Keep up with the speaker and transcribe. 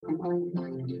Tēnā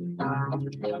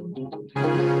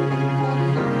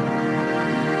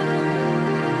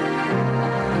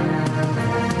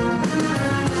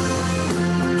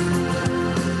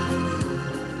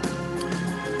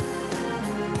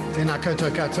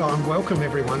koutou katoa and welcome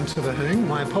everyone to the Hoon.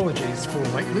 My apologies for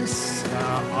lateness.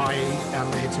 I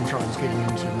had some troubles getting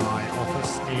into my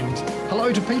office. And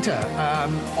hello to Peter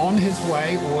on his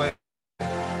way or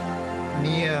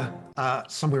near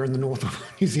somewhere in the north of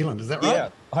New Zealand. Is that right? Yeah.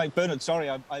 Hi, Bernard. Sorry,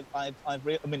 I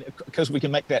mean, because we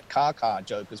can make that car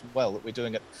joke as well, that we're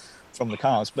doing it from the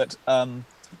cars. But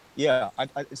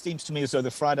it seems to me as though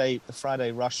the Friday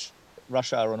rush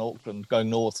hour in Auckland going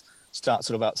north starts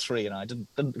at about 3, and I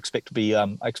didn't expect to be.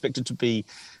 I expected to be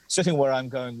sitting where I'm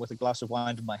going with a glass of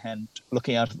wine in my hand,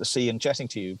 looking out at the sea and chatting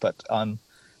to you, but I'm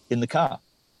in the car.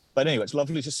 But anyway, it's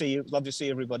lovely to see you. Lovely to see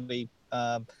everybody,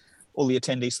 all the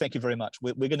attendees. Thank you very much.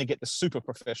 We're going to get the super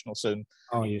professional soon.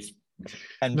 Oh yes,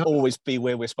 and always be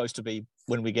where we're supposed to be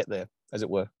when we get there, as it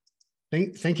were.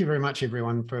 Thank you very much,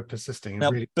 everyone, for persisting.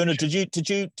 Now, really Bernard, did you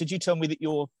tell me that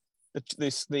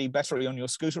the battery on your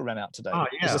scooter ran out today? Oh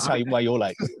yeah, is this why you're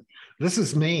late? This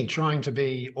is me trying to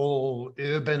be all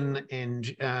urban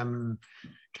and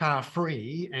car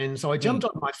free, and so I jumped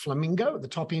on my Flamingo at the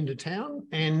top end of town,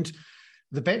 and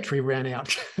the battery ran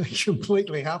out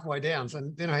completely halfway down. So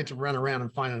then I had to run around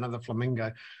and find another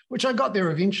Flamingo, which I got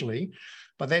there eventually.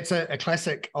 But that's a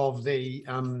classic of the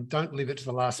don't leave it to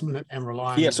the last minute and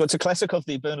rely on... Yeah, so it's a classic of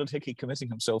the Bernard Hickey committing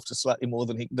himself to slightly more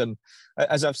than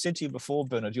as I've said to you before,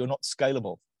 Bernard, you're not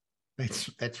scalable.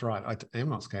 That's right. I am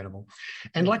not scalable.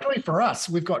 And luckily for us,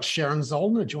 we've got Sharon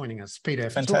Zollner joining us. Peter,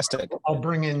 fantastic. I'll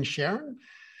bring in Sharon.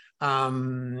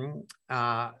 Sharon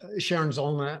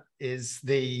Zollner is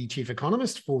the chief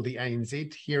economist for the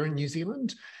ANZ here in New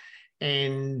Zealand.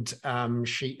 And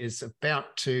she is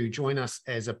about to join us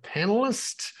as a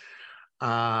panelist.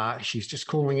 She's just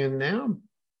calling in now.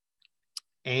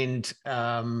 And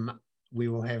we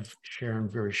will have Sharon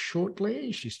very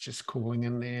shortly. She's just calling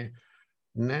in there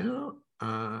now.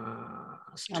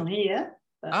 I'm here.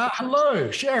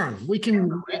 Hello, Sharon. We can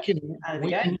hear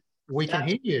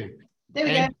you. There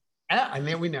we go. And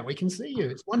there we can see you.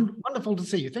 It's wonderful to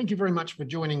see you. Thank you very much for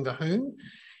joining the Hoon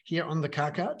here on the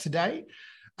Kaka today.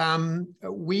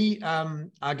 We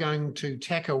are going to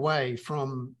tack away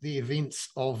from the events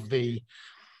of the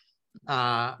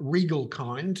regal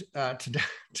kind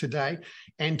today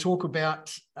and talk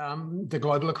about the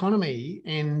global economy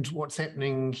and what's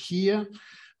happening here,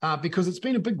 because it's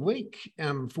been a big week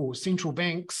for central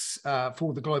banks,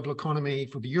 for the global economy,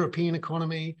 for the European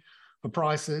economy, for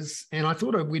prices. And I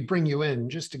thought we'd bring you in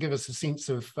just to give us a sense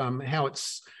of how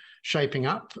it's shaping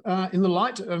up in the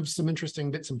light of some interesting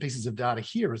bits and pieces of data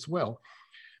here as well.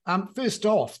 First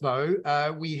off, though,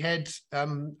 we had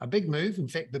a big move, in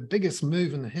fact, the biggest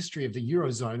move in the history of the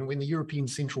Eurozone, when the European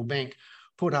Central Bank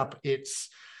put up its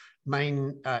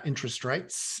main interest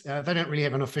rates. They don't really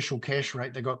have an official cash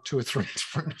rate. They got 2 or 3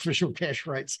 different official cash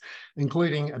rates,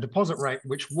 including a deposit rate,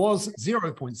 which was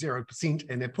 0.0%,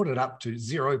 and they put it up to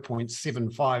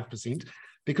 0.75%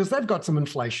 because they've got some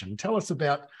inflation. Tell us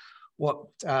about what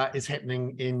is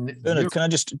happening in Bernard, can I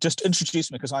just introduce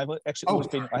me, because I've actually always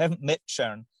been, I haven't met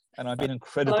Sharon, and I've been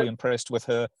incredibly impressed with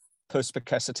her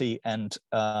perspicacity and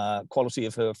quality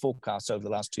of her forecasts over the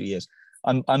last 2 years.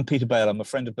 I'm Peter Bale. I'm a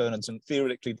friend of Bernard's and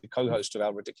theoretically the co-host of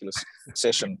our ridiculous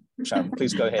session. Sharon,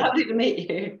 please go ahead. Lovely to meet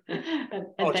you. And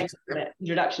thanks for that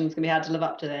introduction. It's going to be hard to live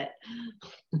up to that.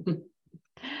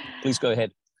 Please go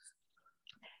ahead.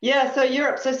 Yeah, so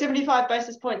Europe, so 75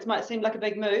 basis points might seem like a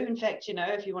big move. In fact, you know,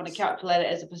 if you want to calculate it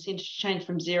as a percentage change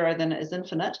from 0, then it is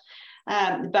infinite.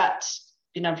 But,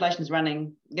 you know, inflation's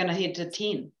going to head to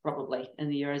 10 probably in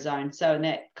the Eurozone. So in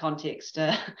that context,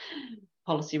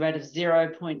 policy rate of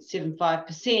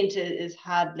 0.75% is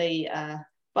hardly,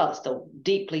 it's still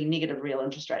deeply negative real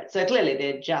interest rate. So clearly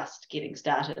they're just getting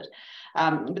started.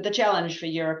 But the challenge for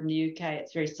Europe and the UK,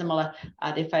 it's very similar.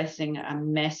 They're facing a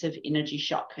massive energy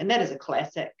shock, and that is a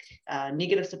classic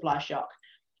negative supply shock,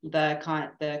 the kind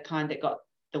that got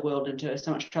the world into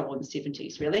so much trouble in the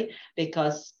 70s, really,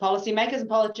 because policymakers and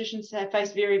politicians have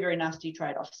faced very, very nasty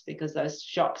trade-offs, because those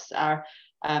shocks are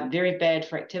very bad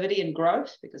for activity and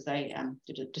growth, because they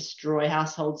destroy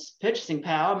households' purchasing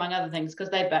power, among other things, because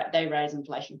they raise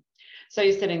inflation. So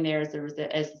you're sitting there as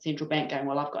the central bank going,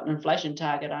 well, I've got an inflation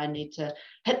target. I need to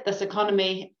hit this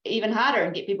economy even harder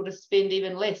and get people to spend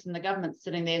even less. And the government's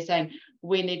sitting there saying,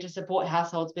 we need to support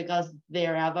households because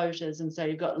they're our voters. And so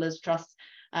you've got Liz Truss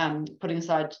putting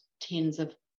aside tens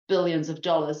of billions of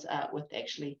dollars with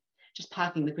actually just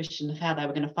parking the question of how they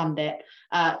were going to fund that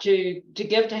to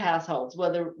give to households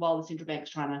while the central bank's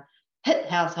trying to hit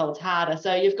households harder.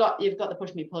 So you've got the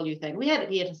push me pull you thing. We had it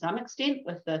here to some extent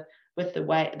with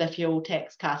the fuel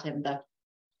tax cut and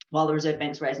while the Reserve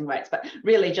Bank's raising rates, but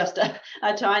really just a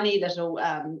tiny little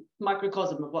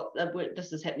microcosm of what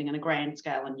this is happening on a grand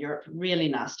scale in Europe. Really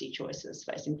nasty choices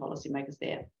facing policymakers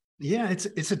there. Yeah,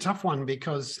 it's a tough one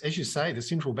because, as you say, the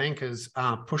central bankers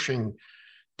are pushing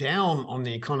down on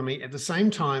the economy at the same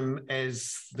time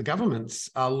as the governments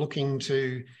are looking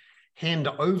to hand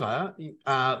over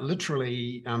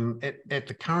literally at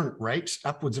the current rate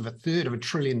upwards of $1/3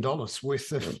 trillion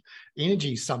worth of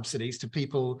energy subsidies to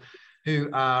people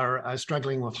who are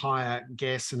struggling with higher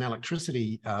gas and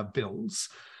electricity bills.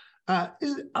 Are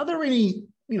there any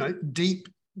deep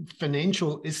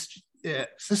financial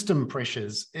system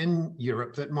pressures in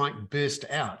Europe that might burst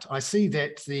out? I see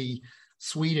that the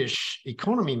Swedish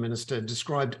economy minister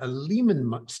described a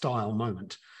Lehman-style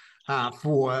moment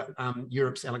for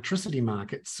Europe's electricity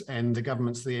markets, and the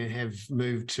governments there have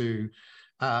moved to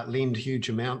lend huge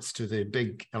amounts to the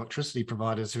big electricity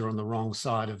providers who are on the wrong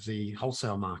side of the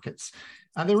wholesale markets.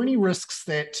 Are there any risks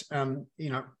that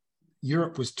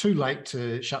Europe was too late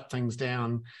to shut things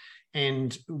down,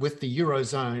 and with the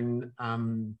Eurozone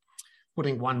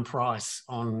putting one price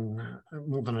on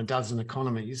more than a dozen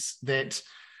economies, that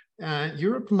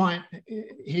Europe might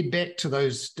head back to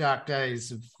those dark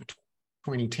days of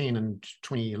 2010 and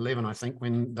 2011, I think,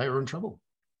 when they were in trouble?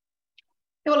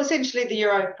 Well, essentially, the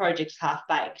Euro project's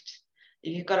half-baked.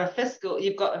 If you've got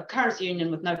a currency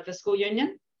union with no fiscal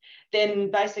union,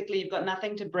 then basically you've got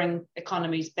nothing to bring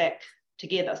economies back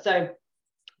together. So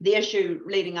the issue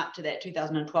leading up to that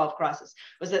 2012 crisis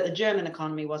was that the German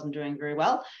economy wasn't doing very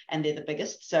well, and they're the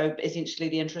biggest. So essentially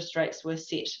the interest rates were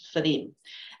set for them.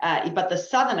 But the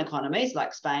southern economies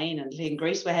like Spain and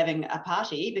Greece were having a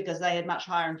party because they had much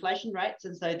higher inflation rates.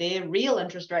 And so their real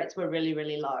interest rates were really,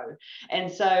 really low.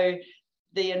 And so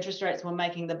the interest rates were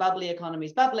making the bubbly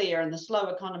economies bubblier and the slow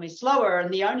economies slower.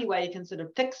 And the only way you can sort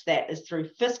of fix that is through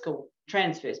fiscal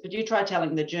transfers. But you try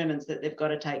telling the Germans that they've got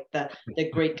to take the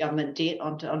Greek government debt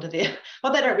onto their...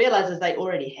 What they don't realise is they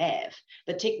already have.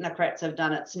 The technocrats have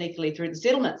done it sneakily through the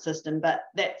settlement system, but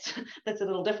that's a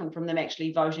little different from them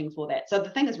actually voting for that. So the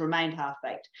thing has remained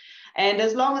half-baked. And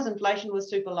as long as inflation was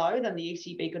super low, then the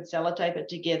ECB could sellotape it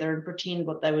together and pretend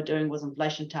what they were doing was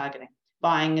inflation targeting,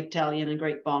 buying Italian and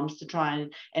Greek bonds to try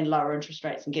and lower interest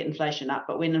rates and get inflation up.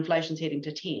 But when inflation's heading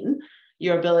to 10,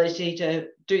 your ability to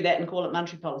do that and call it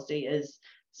monetary policy is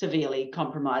severely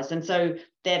compromised. And so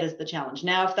that is the challenge.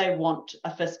 Now, if they want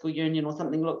a fiscal union or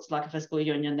something looks like a fiscal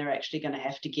union, they're actually going to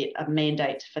have to get a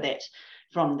mandate for that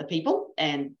from the people,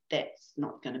 and that's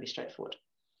not going to be straightforward.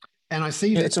 And I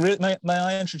see that... It's a real, may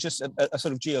I introduce a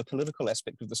sort of geopolitical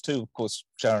aspect of this too, of course,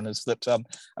 Sharon, is that,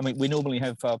 we normally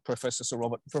have Professor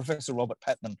Robert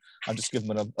Patman, I've just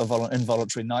given him an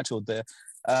involuntary knighthood there,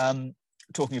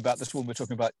 talking about this when we're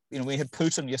talking about, we had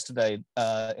Putin yesterday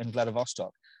in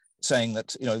Vladivostok saying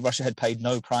that, Russia had paid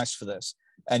no price for this.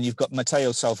 And you've got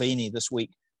Matteo Salvini this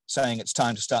week saying it's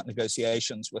time to start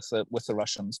negotiations with the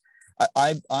Russians.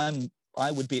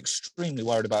 I would be extremely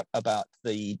worried about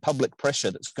the public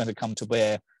pressure that's going to come to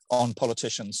bear on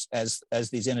politicians as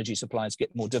these energy supplies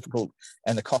get more difficult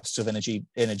and the costs of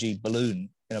energy balloon.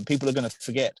 People are going to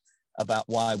forget about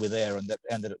why we're there, and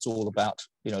that it's all about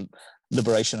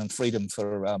liberation and freedom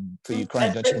for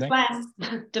Ukraine. Don't you think?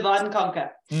 Plan. Divide and conquer.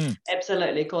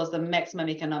 Absolutely, cause the maximum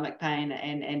economic pain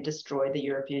and destroy the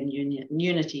European Union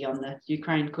unity on the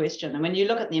Ukraine question. And when you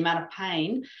look at the amount of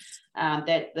pain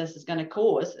that this is going to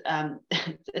cause,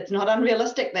 it's not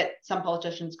unrealistic that some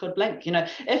politicians could blink.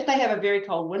 If they have a very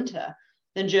cold winter,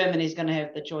 then Germany is going to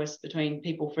have the choice between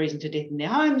people freezing to death in their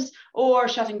homes or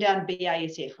shutting down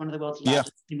BASF, one of the world's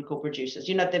largest chemical producers.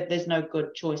 There's no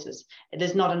good choices.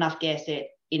 There's not enough gas at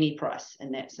any price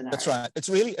in that scenario. That's right. It's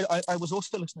really. I was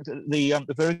also listening to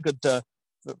the very good.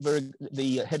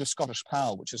 The head of Scottish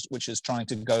Power, which is trying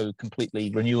to go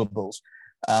completely renewables,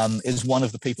 is one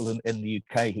of the people in the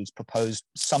UK who's proposed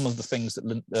some of the things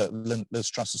that Liz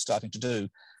Truss is starting to do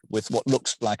with what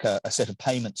looks like a set of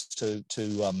payments to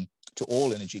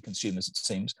all energy consumers, it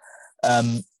seems.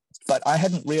 But I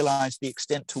hadn't realised the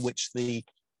extent to which the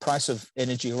price of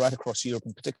energy right across Europe,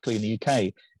 and particularly in the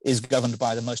UK, is governed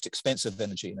by the most expensive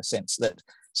energy, in a sense that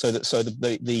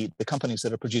the companies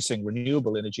that are producing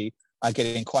renewable energy are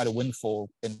getting quite a windfall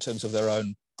in terms of their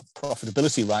own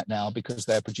profitability right now because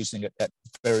they're producing it at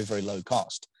very, very low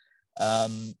cost.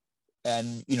 And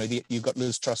you've got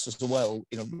Liz Truss as well,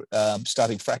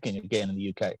 starting fracking again in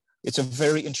the UK. It's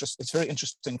very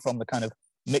interesting from the kind of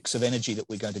mix of energy that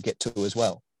we're going to get to as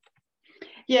well.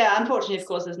 Yeah, unfortunately, of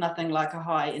course, there's nothing like a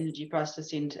high energy price to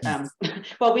send.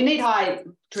 Well, we need high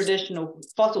traditional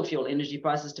fossil fuel energy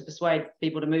prices to persuade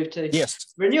people to move to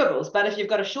renewables. But if you've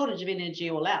got a shortage of energy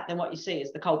all out, then what you see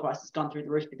is the coal price has gone through the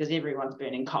roof because everyone's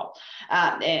burning coal.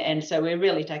 And so we're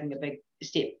really taking a big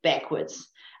step backwards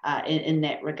in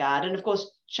that regard. And of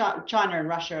course, China and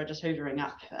Russia are just hoovering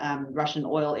up Russian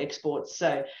oil exports.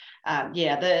 So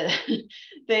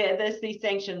there's these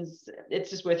sanctions. It's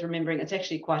just worth remembering it's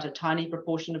actually quite a tiny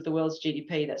proportion of the world's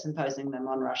GDP that's imposing them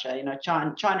on Russia. You know,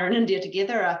 China and India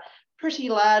together are a pretty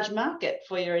large market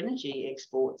for your energy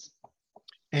exports.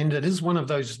 And it is one of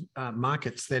those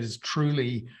markets that is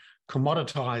truly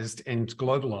commoditized and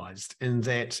globalized in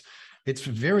that it's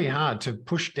very hard to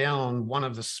push down one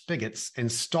of the spigots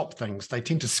and stop things. They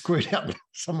tend to squirt out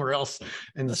somewhere else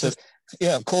in the system.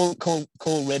 Yeah, call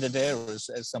red Adair, as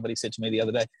somebody said to me the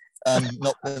other day.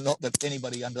 Not that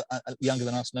anybody younger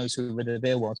than us knows who Red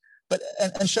Adair was. But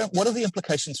and Sharon, what are the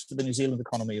implications for the New Zealand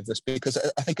economy of this? Because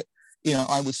I think, you know,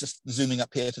 I was just zooming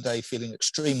up here today, feeling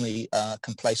extremely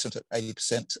complacent at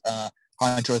 80%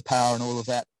 hydropower and all of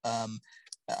that.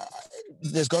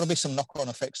 There's got to be some knock-on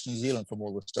effects to New Zealand from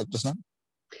all this stuff, doesn't it?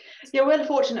 Yeah, we're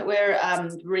fortunate we're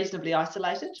reasonably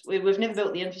isolated. We've never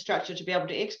built the infrastructure to be able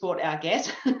to export our gas.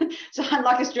 So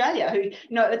unlike Australia, who, you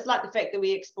know, it's like the fact that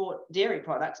we export dairy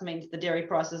products means the dairy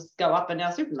prices go up in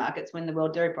our supermarkets when the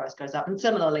world dairy price goes up. And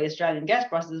similarly, Australian gas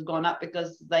prices have gone up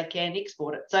because they can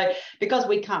export it. So because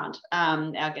we can't,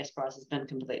 our gas price has been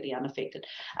completely unaffected.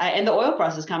 And the oil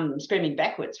price has come screaming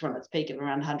backwards from its peak of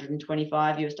around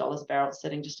 $125 a barrel,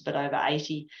 sitting just a bit over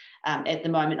 80 at the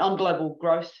moment on global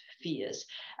growth fears.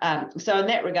 So in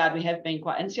that regard, we have been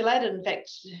quite insulated. In fact,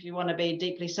 if you want to be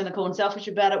deeply cynical and selfish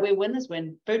about it, we're winners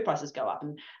when food prices go up,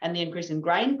 and the increase in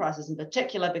grain prices in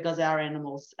particular, because our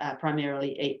animals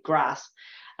primarily eat grass.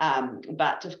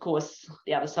 But of course,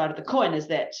 the other side of the coin is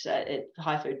that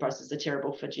high food prices are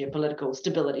terrible for geopolitical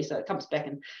stability. So it comes back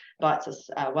and bites us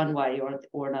one way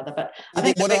or another. But I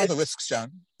think what are the risks,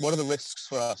 Sharon? What are the risks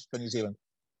for us, for New Zealand?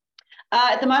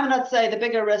 At the moment, I'd say the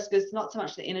bigger risk is not so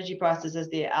much the energy prices as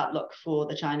the outlook for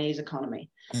the Chinese economy,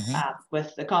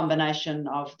 with the combination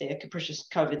of their capricious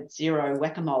COVID-0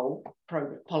 whack-a-mole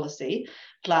policy,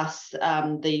 plus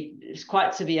the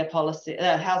quite severe policy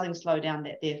housing slowdown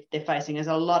that they're facing. As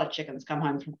a lot of chickens come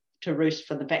home to roost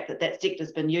from the fact that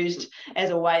sector's been used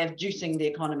as a way of juicing the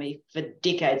economy for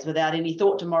decades without any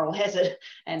thought to moral hazard,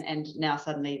 and now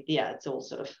suddenly, it's all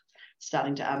sort of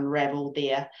starting to unravel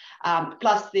there.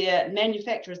 Plus their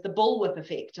manufacturers, the bullwhip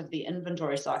effect of the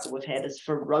inventory cycle we've had is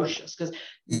ferocious, because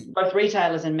both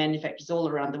retailers and manufacturers all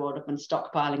around the world have been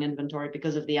stockpiling inventory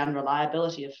because of the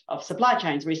unreliability of supply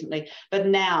chains recently. But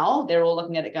now they're all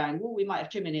looking at it going, well, we might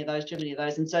have too many of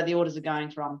those. And so the orders are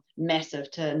going from massive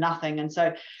to nothing. And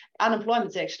so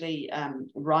unemployment's actually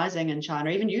rising in China,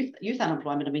 even youth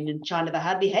unemployment. I mean, in China, they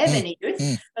hardly have any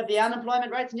youth, but the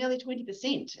unemployment rate's nearly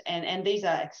 20%. And these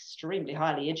are extremely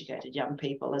highly educated young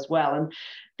people as well. And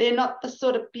they're not the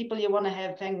sort of people you want to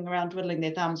have hanging around twiddling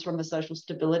their thumbs from a social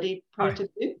stability point of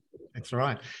view. That's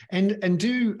right. And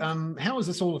how is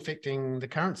this all affecting the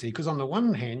currency? Because on the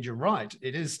one hand, you're right,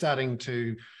 it is starting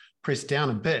to press down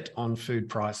a bit on food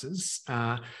prices.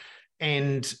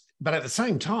 But at the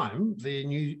same time,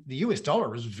 the US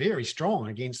dollar is very strong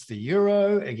against the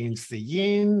euro, against the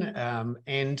yen,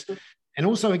 and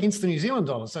also against the New Zealand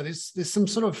dollar. So there's some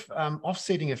sort of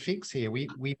offsetting effects here.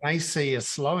 We may see a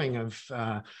slowing of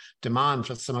demand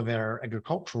for some of our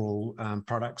agricultural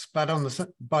products, but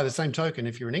by the same token,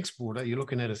 if you're an exporter, you're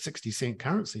looking at a 60-cent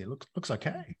currency. It looks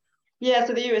okay. Yeah,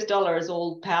 so the US dollar is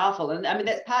all powerful. And I mean,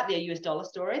 that's partly a US dollar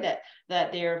story, that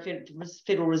their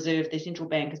Federal Reserve, their central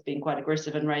bank, has been quite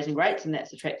aggressive in raising rates, and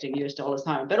that's attracting US dollars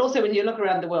home. But also when you look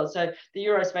around the world, so the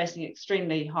euro is facing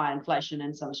extremely high inflation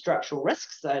and some structural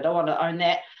risks. So I don't want to own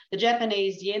that. The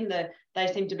Japanese yen, they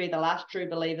seem to be the last true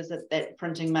believers that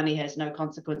printing money has no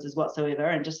consequences whatsoever,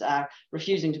 and just are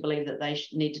refusing to believe that they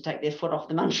need to take their foot off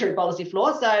the monetary policy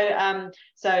floor.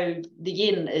 So the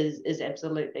yen is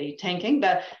absolutely tanking.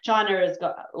 But China has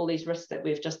got all these risks that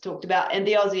we've just talked about, and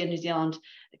the Aussie and New Zealand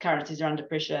currencies are under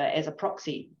pressure as a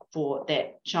proxy for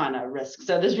that China risk.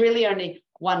 So there's really only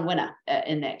one winner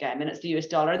in that game, and it's the US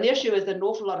dollar. And the issue is that an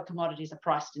awful lot of commodities are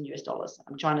priced in US dollars.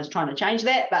 China's trying to change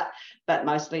that, but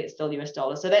mostly it's still US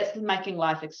dollars. So that's making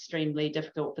life extremely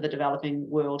difficult for the developing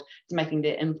world. It's making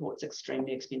their imports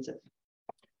extremely expensive.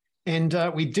 And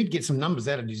we did get some numbers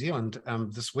out of New Zealand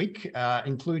this week,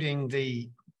 including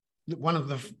one of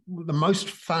the most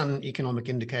fun economic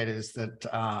indicators that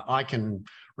I can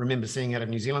remember seeing out of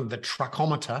New Zealand, the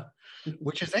truckometer,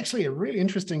 which is actually a really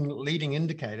interesting leading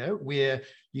indicator where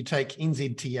you take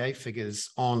NZTA figures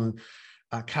on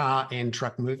car and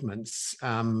truck movements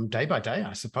day by day,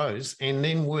 I suppose, and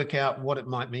then work out what it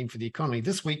might mean for the economy.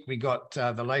 This week, we got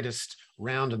the latest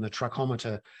round in the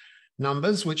truckometer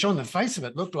numbers, which on the face of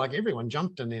it looked like everyone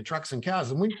jumped in their trucks and cars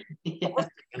and went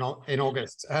in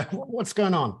August. What's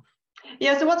going on?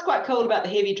 Yeah, so what's quite cool about the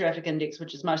heavy traffic index,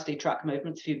 which is mostly truck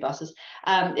movements, a few buses,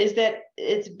 is that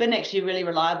it's been actually really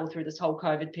reliable through this whole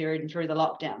COVID period and through the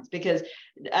lockdowns, because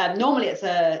normally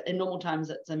in normal times,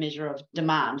 it's a measure of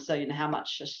demand. So, how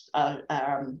much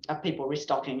are people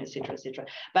restocking, et cetera, et cetera.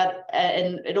 But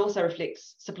and it also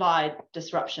reflects supply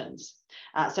disruptions.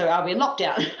 So are we in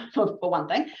lockdown, for one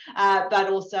thing, but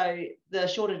also the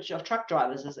shortage of truck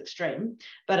drivers is extreme,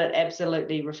 but it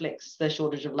absolutely reflects the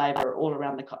shortage of labour all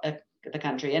around the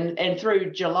country. And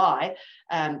through July,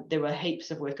 there were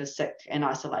heaps of workers sick and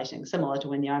isolating, similar to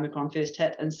when the Omicron first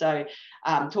hit. And so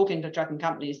talking to trucking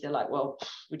companies, they're like, well,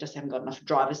 we just haven't got enough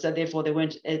drivers. So therefore there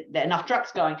weren't enough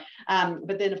trucks going.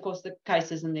 But then, of course, the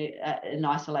cases in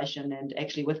isolation and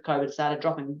actually with COVID started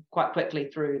dropping quite quickly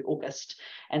through August.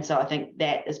 And so I think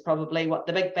that is probably what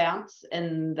the big bounce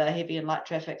in the heavy and light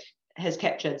traffic has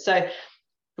captured. So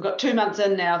we've got 2 months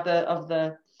in now of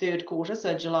the third quarter.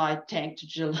 So July tanked,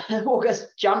 August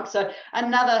jumped. So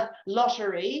another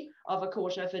lottery of a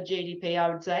quarter for GDP, I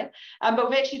would say. But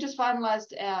we've actually just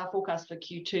finalised our forecast for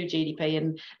Q2 GDP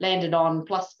and landed on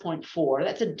plus 0.4.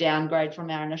 That's a downgrade from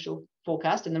our initial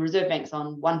forecast, and the Reserve Bank's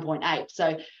on 1.8.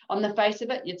 So on the face of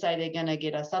it, you'd say they're going to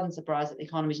get a sudden surprise that the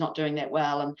economy's not doing that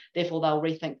well, and therefore they'll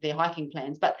rethink their hiking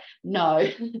plans. But no,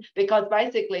 because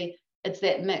basically it's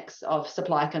that mix of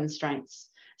supply constraints.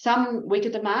 Some weaker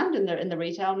demand in the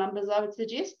retail numbers, I would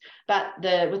suggest, but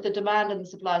with the demand and the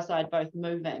supply side both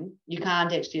moving, you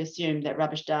can't actually assume that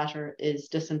rubbish data is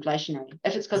disinflationary.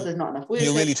 If it's because there's not enough workers.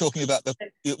 You're really talking about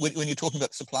when you're talking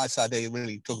about the supply side there, you're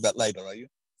really talking about labour, are you?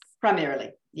 Primarily,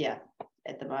 yeah,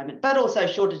 at the moment. But also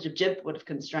shortage of GIB would have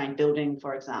constrained building,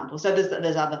 for example. So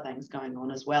there's other things going on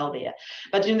as well there.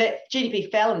 But that GDP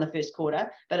fell in the first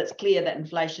quarter, but it's clear that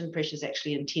inflation pressures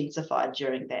actually intensified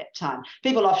during that time.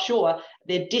 People offshore,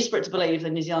 they're desperate to believe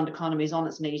the New Zealand economy is on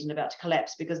its knees and about to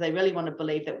collapse, because they really want to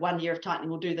believe that 1 year of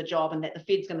tightening will do the job and that the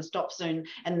Fed's going to stop soon,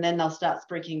 and then they'll start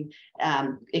spreeking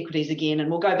equities again, and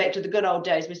we'll go back to the good old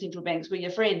days where central banks were your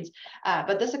friends.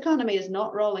 But this economy is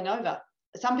not rolling over.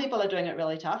 Some people are doing it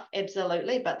really tough,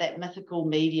 absolutely, but that mythical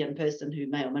median person who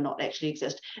may or may not actually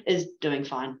exist is doing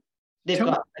fine. They've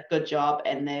got a good job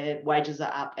and their wages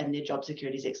are up and their job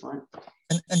security is excellent.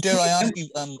 And dare I ask you,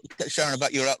 Sharon,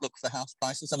 about your outlook for house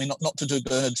prices? I mean, not to do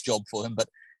Bernard's job for him, but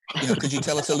could you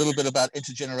tell us a little bit about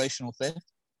intergenerational theft?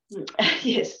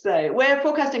 Yes, so we're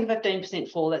forecasting 15%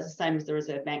 fall. That's the same as the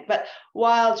Reserve Bank. But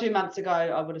while 2 months ago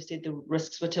I would have said the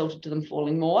risks were tilted to them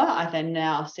falling more, I can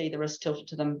now see the risks tilted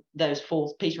to them, those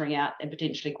falls petering out and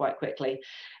potentially quite quickly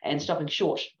and stopping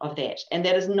short of that. And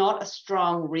that is not a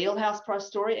strong real house price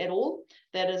story at all.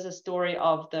 That is a story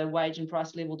of the wage and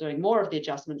price level doing more of the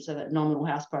adjustments so that nominal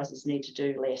house prices need to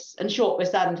do less. In short, we're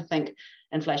starting to think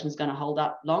inflation is going to hold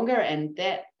up longer, and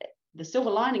that the silver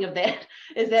lining of that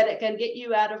is that it can get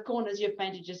you out of corners you've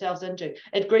painted yourselves into.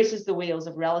 It greases the wheels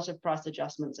of relative price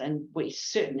adjustments, and we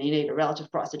certainly need a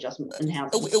relative price adjustment in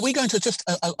housing. Are we going to just,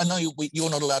 I know you're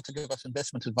not allowed to give us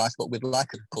investment advice, but we'd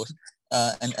like it, of course,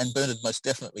 and Bernard most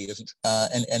definitely isn't,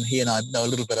 and he and I know a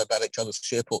little bit about each other's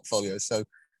share portfolios, so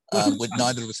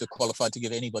neither of us are qualified to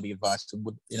give anybody advice, and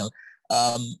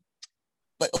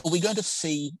but are we going to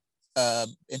see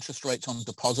interest rates on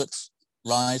deposits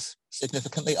rise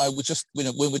significantly? I was just,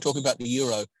 when we're talking about the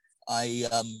euro, I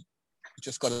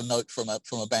just got a note from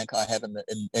a bank I have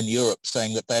in Europe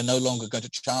saying that they're no longer going to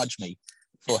charge me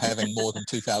for having more than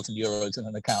 2,000 euros in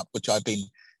an account, which I've been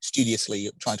studiously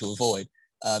trying to avoid.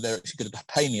 They're actually going to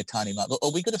pay me a tiny amount.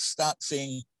 Are we going to start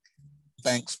seeing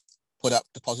banks put up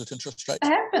deposit interest rates? It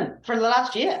happened for the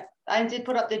last year. ANZ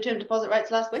put up their term deposit rates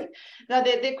last week. No,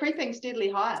 they're creeping steadily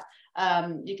higher.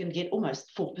 You can get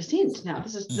almost 4% now.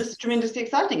 This is tremendously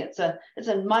exciting. It's a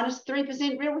minus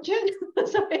 3% real return.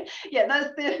 So yeah,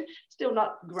 they're still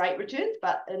not great returns,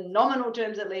 but in nominal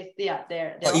terms at least,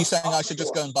 they're Are you saying I should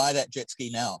just go and buy that jet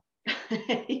ski now?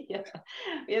 Yeah,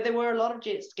 there were a lot of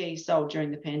jet skis sold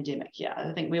during the pandemic. Yeah,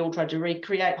 I think we all tried to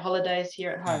recreate holidays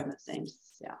here at home, it seems.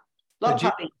 Yeah, a lot of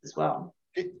puppies as well.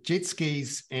 Jet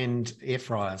skis and air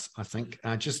fryers, I think,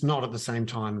 just not at the same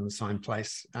time in the same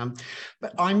place.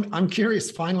 But I'm curious,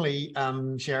 finally,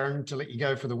 Sharon, to let you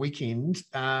go for the weekend.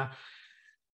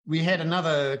 We had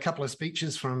another couple of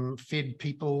speeches from Fed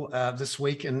people this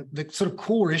week, and the sort of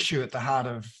core issue at the heart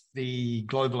of the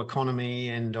global economy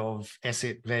and of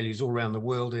asset values all around the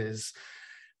world is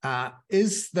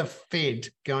Is the Fed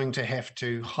going to have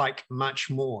to hike much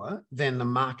more than the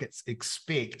markets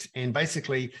expect? And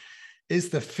basically, is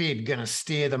the Fed going to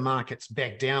steer the markets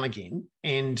back down again?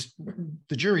 And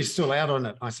the jury's still out on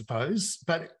it, I suppose.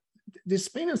 But there's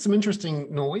been some interesting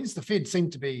noise. The Fed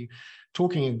seemed to be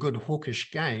talking a good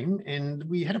hawkish game. And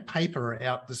we had a paper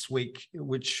out this week,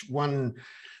 which one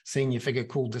senior figure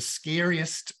called the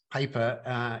scariest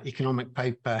paper, economic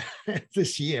paper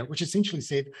this year, which essentially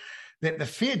said that the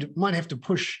Fed might have to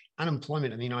push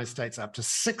unemployment in the United States up to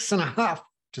 6.5%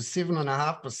 to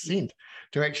 7.5%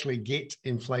 to actually get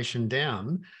inflation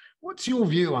down. What's your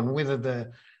view on whether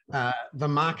the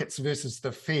markets versus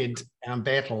the Fed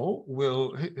battle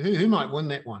who might win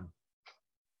that one?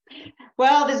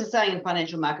 Well, there's a saying in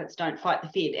financial markets, don't fight the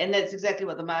Fed. And that's exactly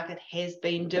what the market has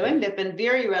been doing. They've been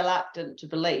very reluctant to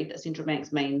believe that central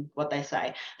banks mean what they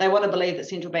say. They want to believe that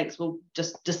central banks will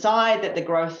just decide that the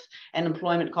growth and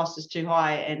employment cost is too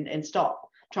high and stop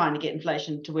trying to get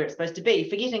inflation to where it's supposed to be,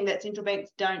 forgetting that central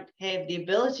banks don't have the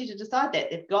ability to decide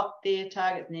that. They've got their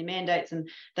targets and their mandates and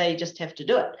they just have to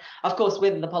do it. Of course,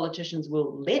 whether the politicians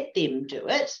will let them do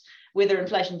it, whether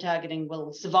inflation targeting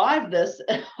will survive this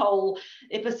whole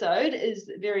episode is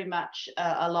very much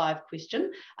a live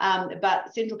question.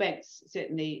 But central banks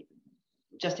certainly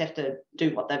just have to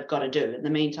do what they've got to do in the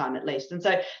meantime, at least. And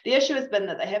so the issue has been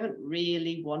that they haven't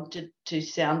really wanted to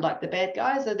sound like the bad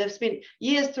guys. So they've spent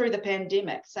years through the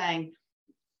pandemic saying,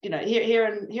 here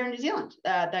in New Zealand,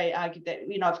 they argued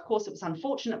that, of course, it was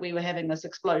unfortunate we were having this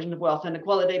explosion of wealth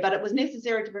inequality, but it was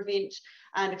necessary to prevent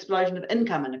an explosion of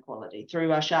income inequality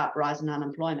through a sharp rise in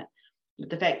unemployment. But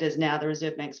the fact is now the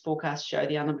Reserve Bank's forecasts show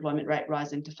the unemployment rate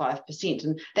rising to 5%,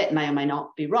 and that may or may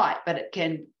not be right, but it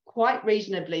can quite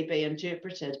reasonably be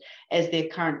interpreted as their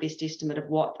current best estimate of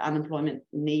what unemployment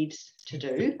needs to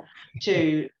do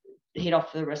to head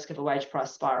off the risk of a wage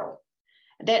price spiral.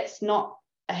 That's not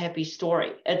a happy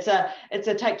story. It's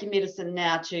a take your medicine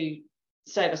now to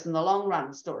save us in the long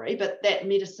run story, but that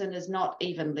medicine is not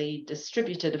evenly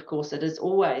distributed. Of course, it is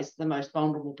always the most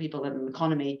vulnerable people in an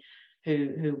economy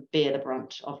who bear the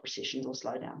brunt of recessions or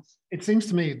slowdowns. It seems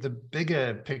to me the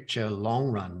bigger picture long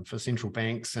run for central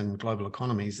banks and global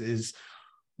economies is,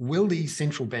 will these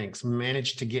central banks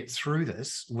manage to get through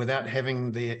this without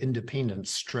having their independence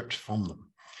stripped from them?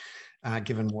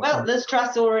 Given what? Well, Liz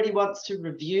Truss already wants to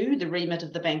review the remit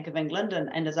of the Bank of England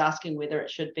and is asking whether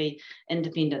it should be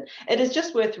independent. It is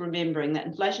just worth remembering that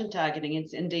inflation targeting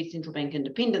and indeed central bank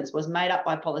independence was made up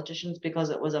by politicians because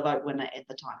it was a vote winner at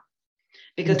the time.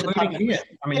 Because the public,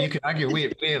 you could argue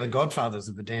we're the godfathers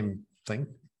of the damn thing.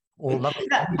 The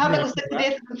public was sick to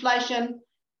death of inflation.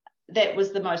 That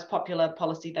was the most popular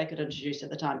policy they could introduce at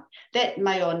the time. That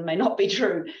may or may not be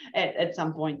true at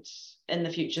some point in the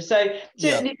future. So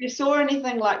certainly if you saw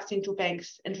anything like central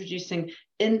banks introducing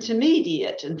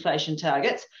intermediate inflation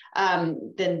targets,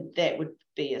 then that would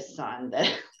be a sign that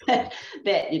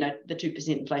the 2%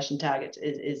 inflation target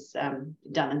is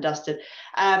done and dusted.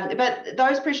 But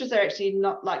those pressures are actually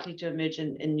not likely to emerge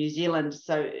in New Zealand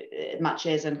so much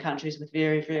as in countries with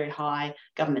very, very high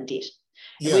government debt.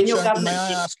 Yeah, may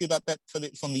I ask you about that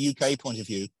from the UK point of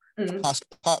view?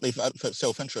 Partly for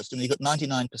self-interest. I mean, you've got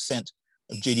 99%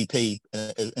 of GDP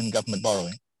in government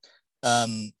borrowing.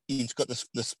 You've got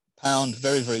this pound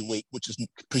very, very weak, which is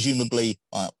presumably,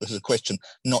 this is a question,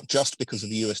 not just because of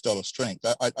the US dollar strength.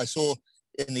 I saw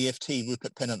in the FT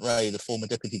Rupert Pennant-Ray, the former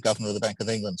Deputy Governor of the Bank of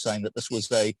England, saying that this was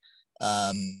a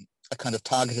kind of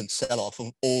targeted sell-off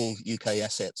of all UK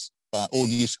assets. All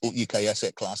UK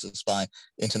asset classes by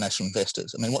international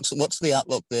investors. I mean, what's the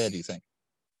outlook there, do you think?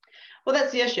 Well,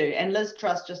 that's the issue. And Liz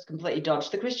Truss just completely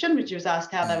dodged the question, which was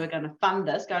asked how they were going to fund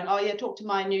this, going, oh, yeah, talk to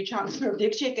my new Chancellor of the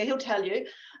Exchequer, he'll tell you.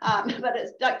 But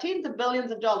it's like tens of billions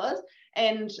of dollars.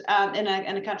 And in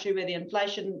a country where the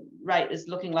inflation rate is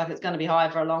looking like it's going to be high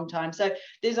for a long time. So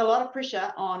there's a lot of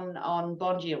pressure on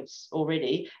bond yields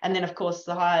already. And then, of course,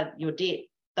 the higher your debt,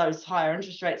 those higher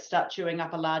interest rates start chewing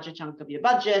up a larger chunk of your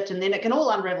budget, and then it can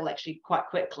all unravel actually quite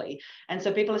quickly. And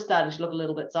so people are starting to look a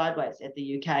little bit sideways at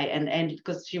the UK, and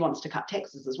because she wants to cut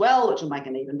taxes as well, which will make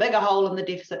an even bigger hole in the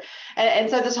deficit. And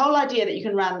so this whole idea that you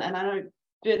can run, and I know,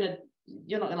 Bernard,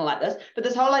 you're not going to like this, but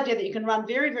this whole idea that you can run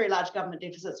very, very large government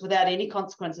deficits without any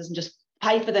consequences and just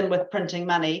pay for them with printing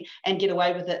money and get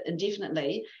away with it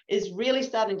indefinitely is really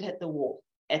starting to hit the wall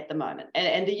at the moment.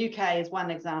 And the UK is one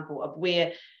example of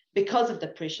where, because of the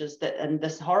pressures that and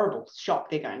this horrible shock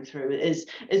they're going through is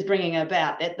bringing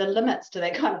about, that the limits to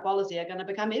that kind of policy are going to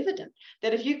become evident.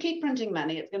 That if you keep printing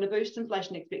money, it's going to boost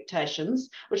inflation expectations,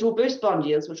 which will boost bond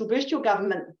yields, which will boost your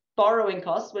government borrowing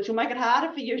costs, which will make it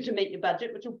harder for you to meet your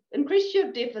budget, which will increase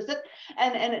your deficit,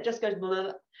 and it just goes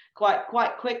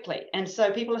quite quickly. And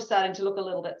so people are starting to look a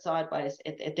little bit sideways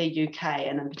at the UK,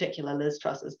 and in particular Liz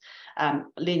Truss's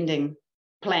lending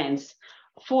plans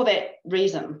for that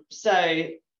reason. So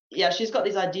yeah, she's got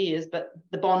these ideas, but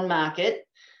the bond market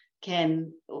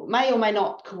may or may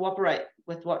not cooperate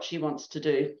with what she wants to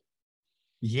do.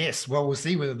 Yes, well, we'll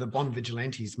see whether the bond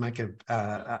vigilantes make a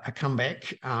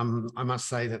comeback. I must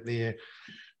say that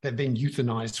they've been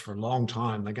euthanized for a long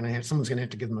time. Someone's going to have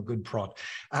to give them a good prod.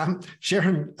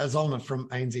 Sharon Zollner from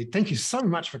ANZ, thank you so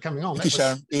much for coming on. Thank you,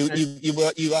 Sharon.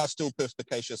 You are still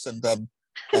perspicacious and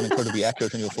incredibly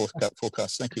accurate in your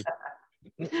forecast. Thank you.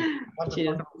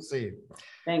 Wonderful to see you.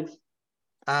 Thanks.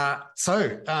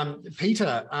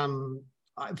 Peter,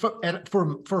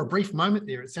 for a brief moment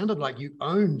there, it sounded like you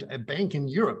owned a bank in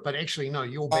Europe, but actually no,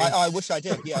 your bank. I wish I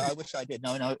did. Yeah, I wish I did.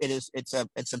 No, it's a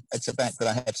bank that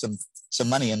I have some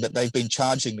money in, but they've been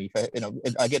charging me for,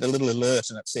 I get a little alert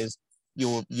and it says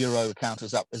your euro account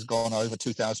has gone over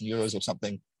 2,000 euros or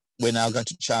something. We're now going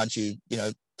to charge you,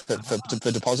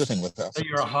 for depositing with us. So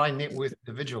you're a high net worth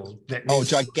individual.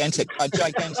 Gigantic. Yeah.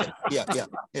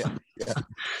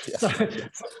 So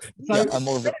I'm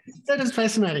more of a... That is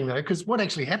fascinating, though, because what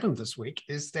actually happened this week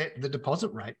is that the deposit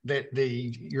rate that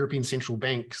the European Central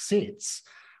Bank sets,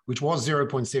 which was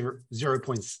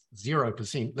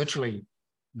 0.0%, literally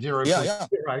 0.0. Yeah.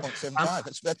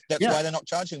 0.75. That's why they're not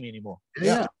charging me anymore.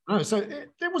 Yeah. No, so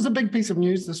that was a big piece of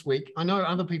news this week. I know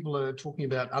other people are talking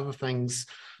about other things,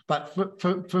 but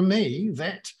for me,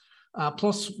 that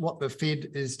plus what the Fed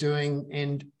is doing,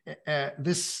 and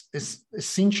this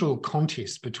essential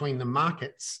contest between the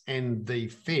markets and the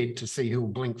Fed to see who will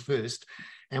blink first,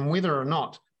 and whether or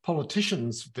not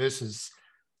politicians versus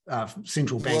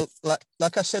central banks. Well,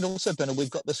 like I said also, Bernard, we've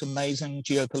got this amazing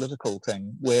geopolitical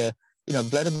thing where,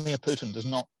 Vladimir Putin does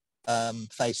not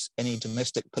face any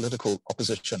domestic political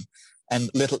opposition, and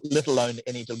let alone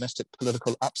any domestic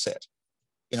political upset.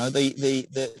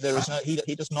 There is no,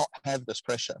 he does not have this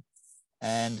pressure,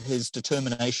 and his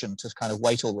determination to kind of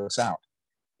wait all this out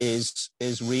is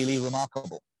really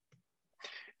remarkable.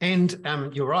 And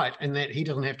you're right in that he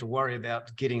doesn't have to worry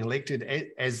about getting elected,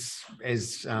 as Xi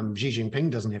Jinping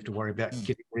doesn't have to worry about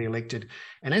getting re-elected.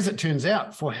 And as it turns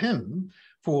out, for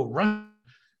Russia,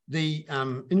 the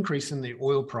increase in the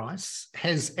oil price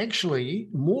has actually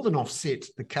more than offset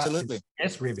the cut in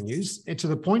gas revenues, to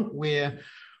the point where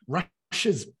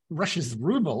Russia's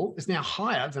ruble is now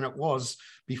higher than it was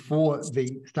before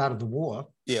the start of the war.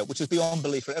 Yeah, which is beyond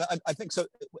belief. And I think so.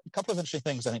 A couple of interesting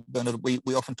things. I think, Bernard, we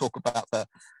often talk about the,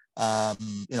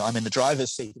 I'm in the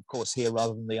driver's seat, of course, here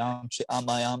rather than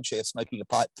my armchair, smoking a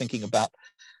pipe, thinking about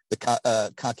the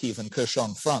Kharkiv and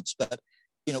Kherson fronts. But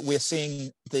we're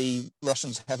seeing the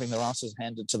Russians having their asses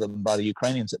handed to them by the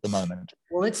Ukrainians at the moment.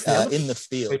 Well, it's in the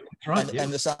field, right,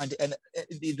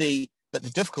 but the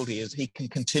difficulty is he can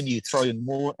continue throwing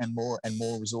more and more and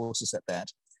more resources at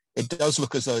that. It does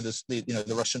look as though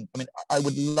the Russian. I mean, I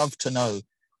would love to know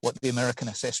what the American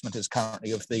assessment is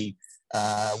currently of the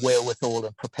wherewithal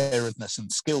and preparedness and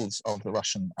skills of the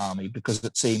Russian army, because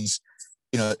it seems,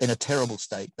 in a terrible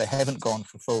state. They haven't gone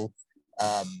for full.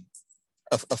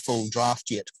 A full draft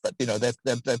yet, but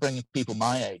they're bringing people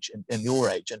my age and your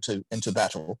age into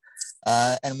battle,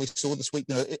 and we saw this week,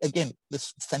 again,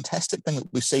 this fantastic thing that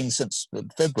we've seen since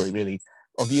February, really,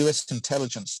 of US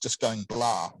intelligence just going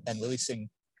blah and releasing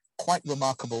quite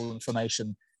remarkable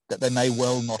information that they may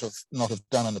well not have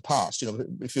done in the past.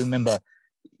 If you remember,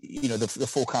 the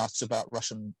forecasts about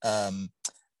Russian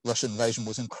invasion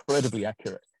was incredibly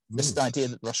accurate. This idea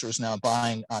that Russia is now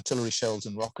buying artillery shells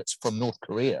and rockets from North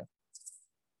Korea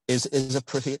is a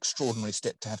pretty extraordinary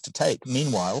step to have to take.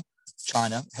 Meanwhile,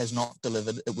 China has not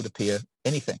delivered, it would appear,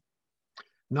 anything.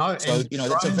 No, so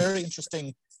that's a very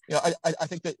interesting. I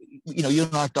think that you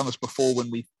and I have done this before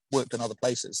when we've worked in other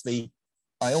places.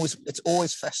 It's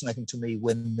always fascinating to me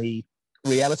when the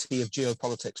reality of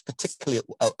geopolitics, particularly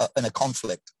in a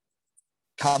conflict,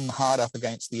 come hard up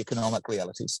against the economic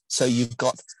realities. So you've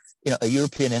got a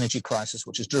European energy crisis,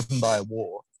 which is driven by a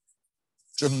war,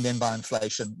 driven then by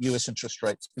inflation, US interest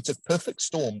rates. It's a perfect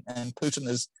storm, and Putin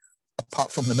is,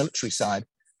 apart from the military side,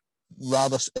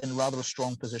 rather a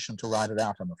strong position to ride it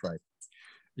out, I'm afraid.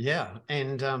 Yeah,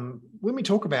 and when we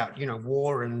talk about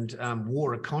war and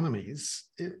war economies,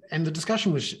 and the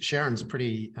discussion with Sharon's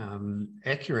pretty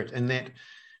accurate in that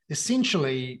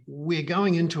essentially we're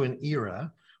going into an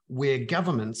era where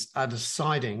governments are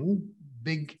deciding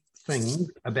big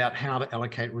things about how to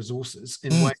allocate resources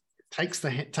in ways takes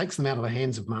them out of the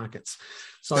hands of markets.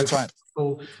 So that's right.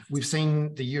 We've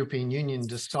seen the European Union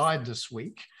decide this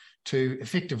week to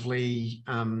effectively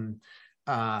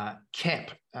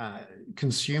cap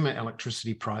consumer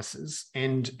electricity prices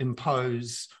and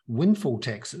impose windfall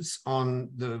taxes on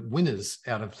the winners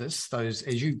out of this. Those,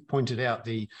 as you pointed out,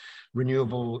 the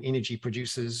renewable energy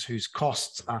producers whose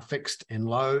costs are fixed and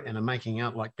low and are making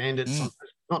out like bandits,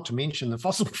 not to mention the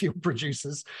fossil fuel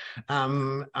producers. I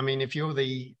mean, if you're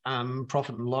the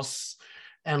profit and loss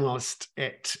analyst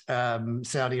at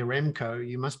Saudi Aramco,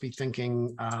 you must be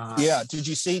thinking. Did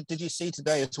you see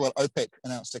today as well? OPEC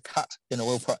announced a cut in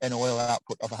oil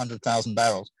output of 100,000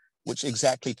 barrels, which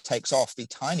exactly takes off the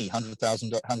tiny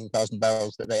 100,000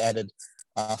 barrels that they added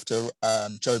after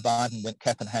Joe Biden went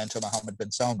cap in hand to Mohammed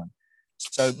bin Salman.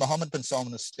 So Mohammed bin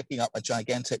Salman is sticking up a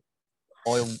gigantic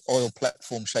oil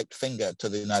platform shaped finger to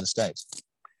the United States.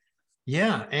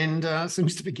 Yeah, and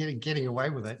seems to be getting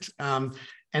away with it.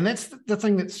 And that's the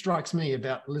thing that strikes me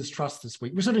about Liz Truss this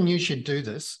week. We sort of knew she'd do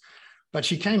this, but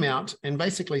she came out and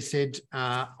basically said,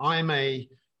 I'm a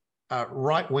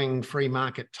right-wing free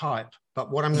market type,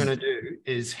 but what I'm going to do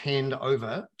is hand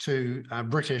over to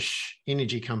British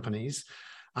energy companies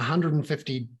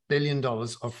 $150 billion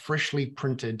of freshly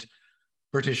printed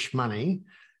British money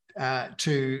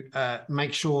to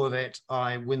make sure that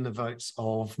I win the votes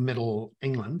of Middle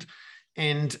England.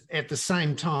 And at the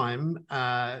same time,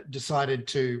 decided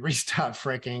to restart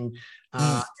fracking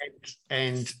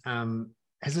and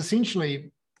has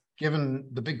essentially given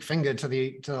the big finger to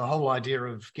the whole idea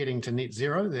of getting to net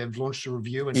zero. They've launched a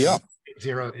review and net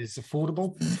zero is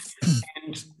affordable.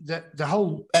 And the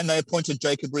whole... And they appointed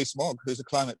Jacob Rees-Mogg, who's a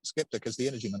climate skeptic, as the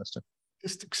energy minister.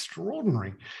 Just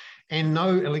extraordinary. And no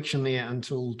election there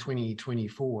until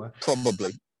 2024.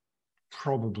 Probably.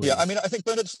 Yeah, I mean, I think,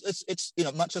 Bernard, it's you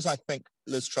know, much as I think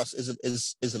Liz Truss is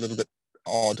a little bit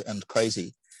odd and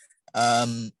crazy,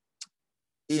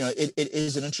 you know, it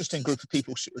is an interesting group of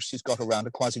people she's got around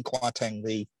her. Kwasi Kwarteng,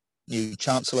 the new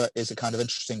chancellor, is a kind of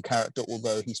interesting character,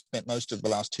 although he spent most of the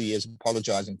last 2 years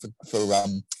apologising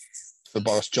for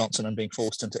Boris Johnson and being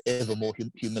forced into ever more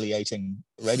humiliating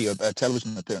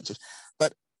television appearances.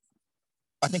 But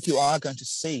I think you are going to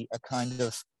see a kind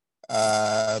of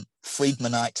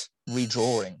Friedmanite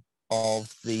redrawing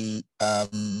of the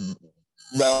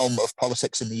realm of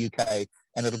politics in the UK,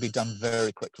 and it'll be done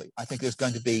very quickly. I think there's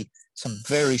going to be some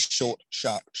very short,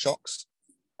 sharp shocks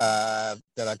that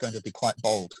are going to be quite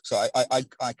bold. So I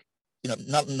you know,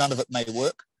 none of it may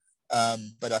work,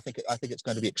 but I think it's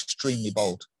going to be extremely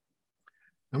bold.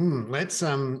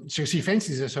 So she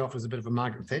fancies herself as a bit of a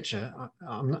Margaret Thatcher.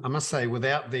 I must say,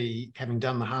 without having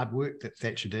done the hard work that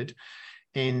Thatcher did,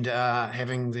 and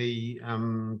having the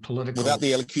political... Without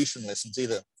the elocution lessons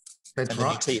either. That's and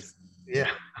right. The teeth. Yeah,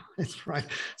 that's right.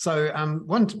 So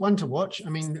one to watch. I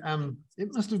mean,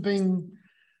 it must have been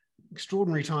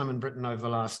extraordinary time in Britain over the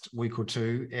last week or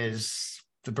two as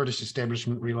the British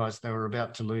establishment realised they were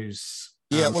about to lose.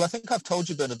 Yeah, well, I think I've told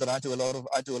you, Bernard, that I do a lot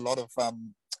of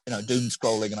you know, doom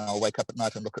scrolling, and I'll wake up at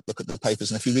night and look at the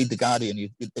papers. And if you read The Guardian,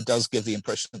 it does give the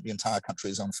impression that the entire country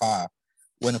is on fire,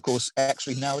 when of course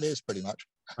actually now it is pretty much.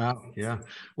 Yeah.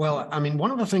 Well, I mean,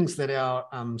 one of the things that our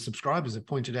subscribers have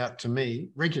pointed out to me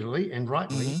regularly and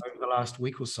rightly over the last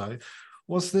week or so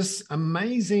was this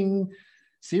amazing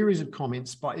series of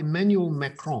comments by Emmanuel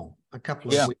Macron a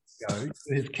couple of weeks ago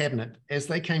to his cabinet as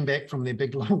they came back from their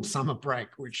big long summer break,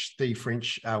 which the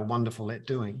French are wonderful at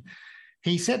doing.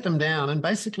 He sat them down and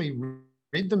basically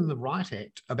read them the right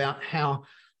act about how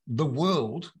the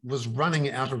world was running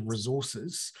out of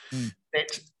resources,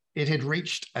 that it had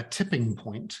reached a tipping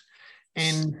point,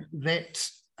 and that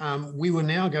we were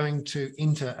now going to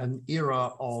enter an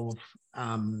era of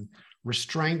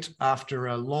restraint after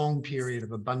a long period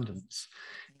of abundance.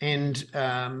 And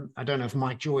I don't know if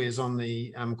Mike Joy is on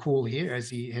the call here, as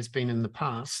he has been in the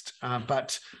past,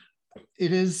 but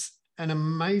it is an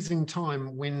amazing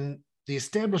time when the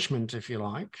establishment, if you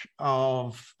like,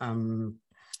 of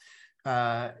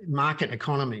market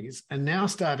economies are now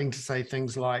starting to say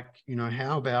things like, you know,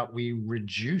 how about we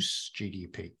reduce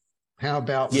GDP? How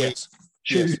about yes,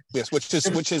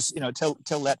 which is you know, tell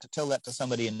that to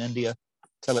somebody in India,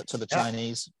 tell it to the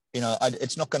Chinese. You know,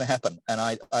 it's not going to happen. And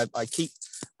I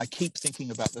keep thinking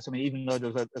about this. I mean, even though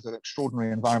there's an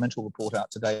extraordinary environmental report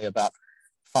out today about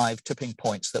 5 tipping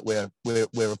points that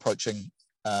we're approaching.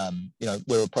 You know,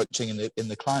 we're approaching in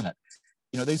the climate.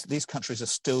 You know, these countries are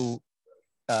still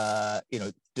you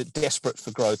know, desperate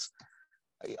for growth.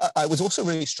 I was also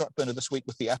really struck, Bernard, this week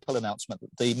with the Apple announcement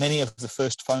that many of the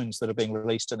first phones that are being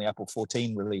released in the Apple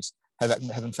 14 release have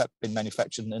in fact been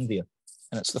manufactured in India,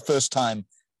 and it's the first time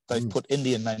they've put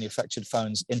Indian manufactured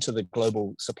phones into the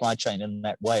global supply chain in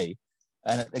that way.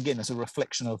 And again, it's a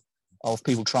reflection of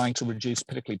people trying to reduce,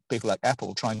 particularly people like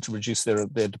Apple, trying to reduce their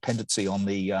dependency on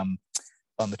the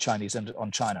Chinese and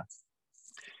on China.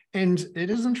 And it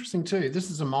is interesting too.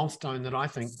 This is a milestone that I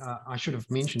think I should have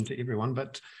mentioned to everyone,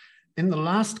 but in the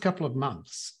last couple of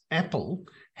months, Apple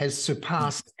has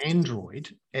surpassed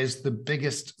Android as the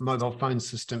biggest mobile phone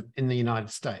system in the United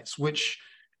States, which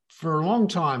for a long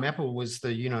time, Apple was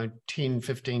the, 10,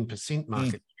 15%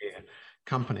 market share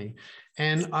company.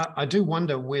 And I do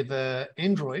wonder whether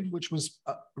Android, which was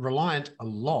reliant a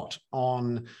lot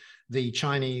on the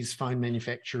Chinese phone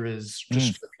manufacturers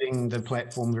distributing the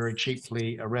platform very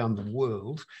cheaply around the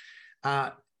world,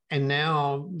 and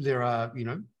now there are,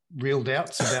 real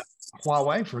doubts about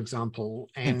Huawei, for example,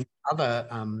 and other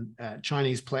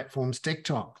Chinese platforms,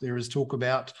 TikTok. There is talk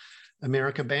about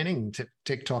America banning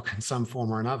TikTok in some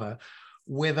form or another.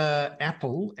 Whether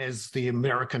Apple, as the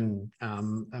American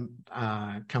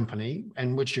company,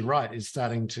 and which you're right, is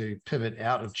starting to pivot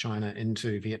out of China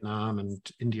into Vietnam and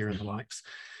India and the likes,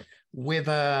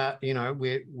 whether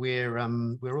we're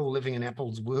all living in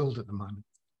Apple's world at the moment.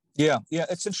 Yeah,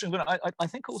 it's interesting. But I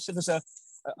think also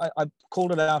I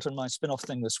called it out in my spin-off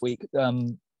thing this week.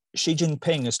 Xi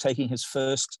Jinping is taking his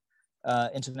first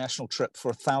international trip for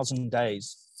 1,000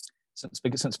 days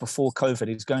since before COVID.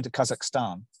 He's going to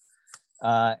Kazakhstan,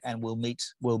 and we'll meet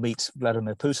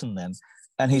Vladimir Putin then.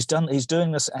 And he's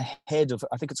doing this ahead of,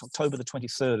 I think it's October the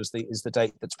 23rd is the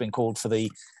date that's been called for the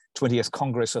 20th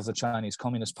Congress of the Chinese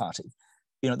Communist Party.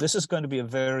 This is going to be a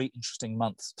very interesting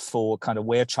month for kind of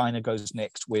where China goes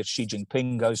next, where Xi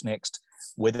Jinping goes next,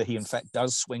 whether he in fact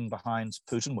does swing behind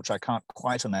Putin, which I can't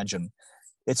quite imagine.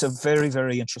 It's a very,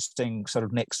 very interesting sort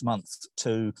of next month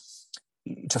to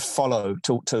follow,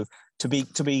 to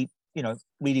be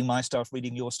reading my stuff,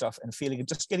 reading your stuff, and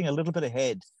just getting a little bit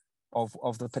ahead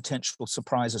of the potential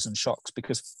surprises and shocks.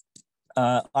 Because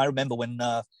I remember when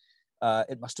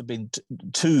it must have been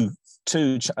two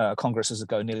congresses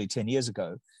ago, nearly 10 years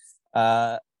ago,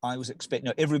 I was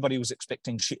expecting, everybody was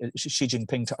expecting Xi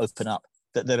Jinping to open up,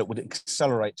 that it would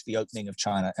accelerate the opening of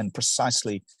China, and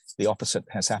precisely the opposite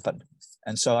has happened.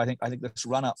 And so I think this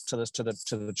run up to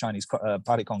the Chinese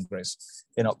Party Congress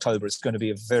in October is going to be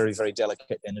a very, very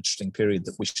delicate and interesting period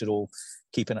that we should all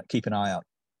keep an eye out.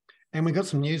 And we got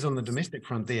some news on the domestic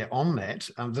front there on that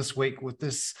this week with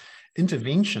this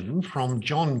intervention from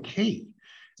John Key.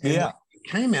 And he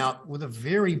came out with a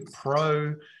very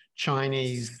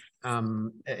pro-Chinese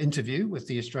interview with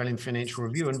the Australian Financial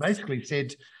Review, and basically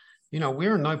said,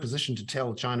 we're in no position to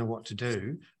tell China what to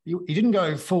do. He didn't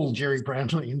go full Jerry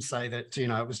Brownlee and say that,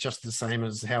 it was just the same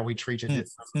as how we treated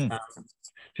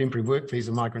temporary work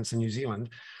visa migrants in New Zealand.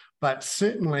 But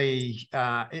certainly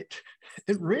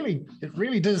it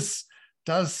really does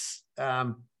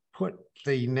put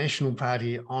the National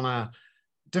Party on a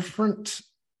different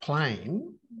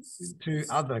plane to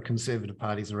other conservative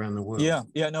parties around the world. Yeah.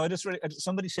 No,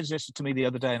 somebody suggested to me the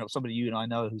other day, and somebody you and I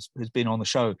know who's been on the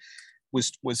show,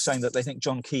 was saying that they think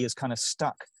John Key is kind of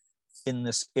stuck in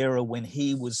this era when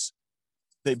he was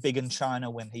big in China,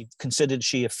 when he considered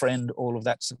Xi a friend, all of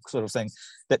that sort of thing,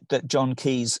 that John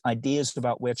Key's ideas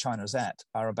about where China's at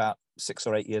are about 6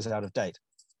 or 8 years out of date.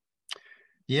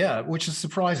 Yeah, which is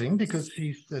surprising because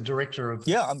he's the director of...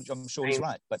 Yeah, I'm sure he's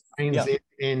right. But ANZ,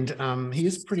 and he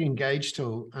is pretty engaged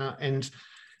too. And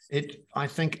it, I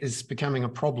think, is becoming a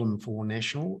problem for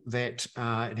National that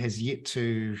it has yet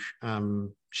to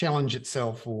challenge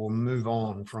itself or move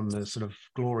on from the sort of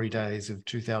glory days of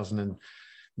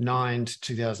 2009 to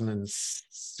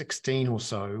 2016 or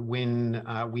so, when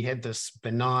we had this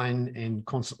benign and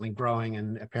constantly growing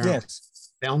and apparently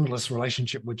boundless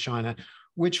relationship with China,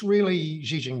 which really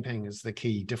Xi Jinping is the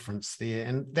key difference there.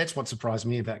 And that's what surprised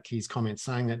me about Key's comments,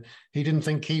 saying that he didn't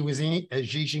think Xi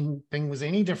Jinping was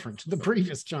any different to the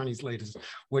previous Chinese leaders,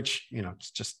 which,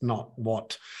 it's just not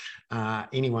what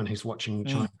anyone who's watching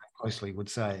China closely would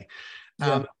say.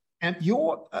 And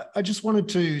I just wanted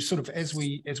to sort of, as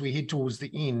we head towards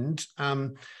the end, I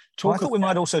thought we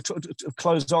might also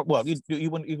close off. Well, you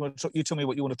tell me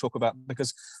what you want to talk about,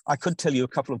 because I could tell you a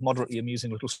couple of moderately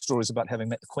amusing little stories about having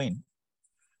met the Queen.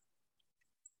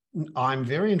 I'm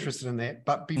very interested in that.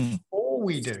 But before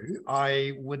we do,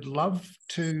 I would love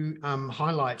to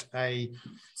highlight a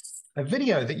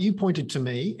video that you pointed to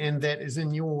me, and that is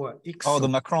in your... the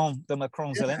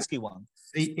Macron-Zelensky one.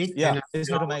 Isn't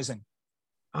it amazing?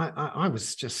 I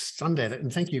was just stunned at it,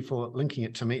 and thank you for linking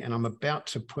it to me. And I'm about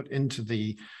to put into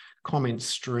the comment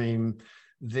stream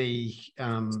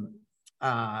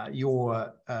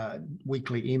your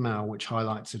weekly email, which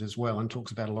highlights it as well and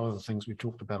talks about a lot of the things we've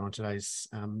talked about on today's.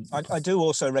 I do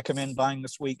also recommend buying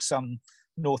this week some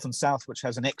North and South, which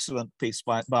has an excellent piece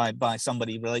by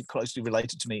somebody closely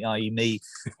related to me, i.e. me,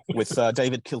 with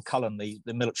David Kilcullen, the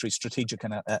military strategic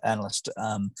analyst.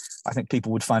 I think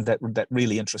people would find that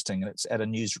really interesting, and it's at a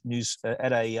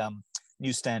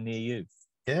newsstand near you.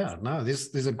 Yeah, no,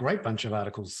 there's a great bunch of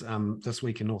articles this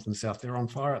week in North and South. They're on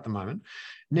fire at the moment.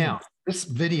 Now, this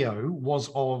video was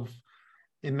of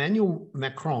Emmanuel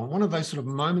Macron, one of those sort of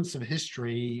moments of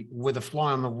history with a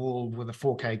fly on the wall with a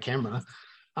 4K camera,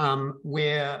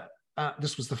 where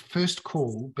this was the first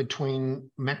call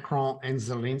between Macron and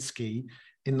Zelensky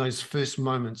in those first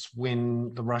moments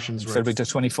when the Russians were February the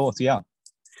 24th, yeah.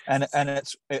 And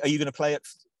it's, are you going to play it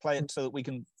so that we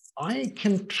can? I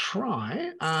can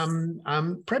try.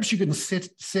 Perhaps you can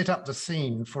set up the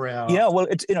scene for our. Yeah, well,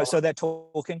 it's, so they're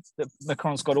talking. That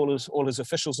Macron's got all his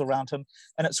officials around him,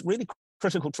 and it's really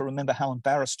critical to remember how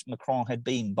embarrassed Macron had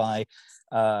been by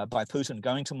Putin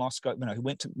going to Moscow. He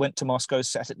went to Moscow,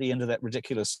 sat at the end of that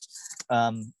ridiculous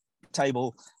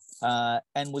table,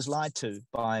 and was lied to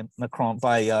by Macron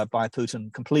by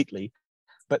Putin completely.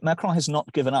 But Macron has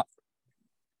not given up.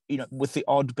 With the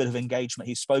odd bit of engagement,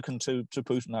 he's spoken to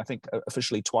Putin, I think,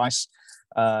 officially twice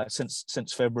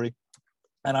since February,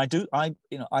 and I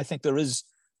think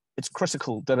it's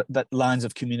critical that lines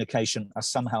of communication are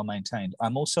somehow maintained.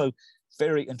 I'm also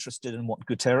very interested in what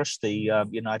Guterres, the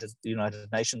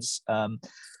United Nations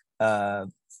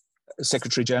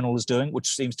Secretary General, is doing, which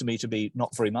seems to me to be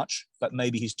not very much, but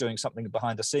maybe he's doing something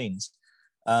behind the scenes.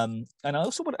 And I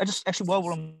also want actually, while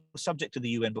we're on the subject of the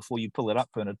UN, before you pull it up,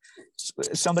 Bernard,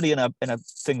 somebody in a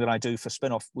thing that I do for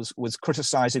Spinoff was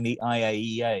criticizing the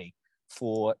IAEA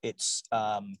for its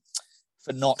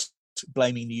for not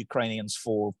blaming the Ukrainians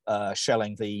for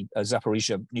shelling the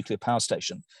Zaporizhia nuclear power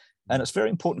station. And it's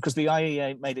very important because the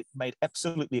IAEA made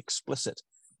absolutely explicit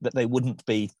that they wouldn't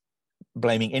be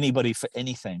blaming anybody for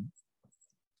anything,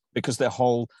 because their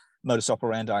whole modus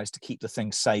operandi is to keep the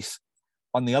thing safe.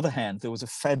 On the other hand, there was a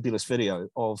fabulous video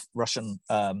of Russian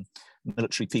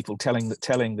military people telling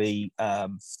the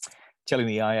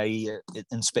IAEA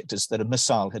inspectors that a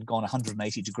missile had gone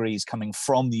 180 degrees coming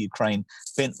from the Ukraine,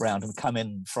 bent round and come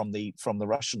in from the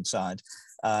Russian side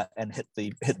and hit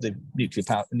the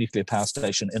nuclear power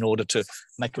station in order to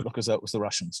make it look as though it was the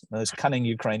Russians. Those cunning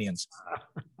Ukrainians.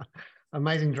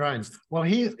 Amazing drones. Well,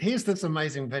 here's this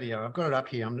amazing video. I've got it up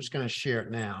here. I'm just going to share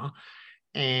it now.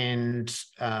 And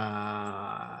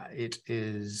it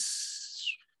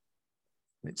is,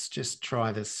 let's just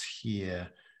try this here.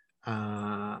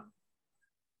 Here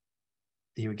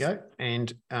we go.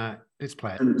 And let's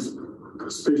play it. And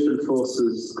special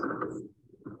forces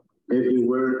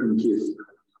everywhere in Kiev.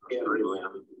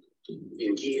 Everywhere.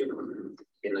 In Kiev,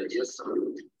 in Odessa,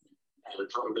 and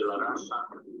from Belarus.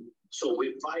 So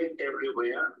we fight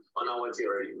everywhere on our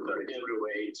territory,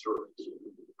 everywhere through.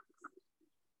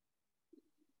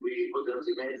 We couldn't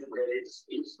imagine that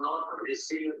it's not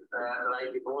received like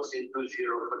it was in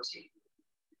 2014.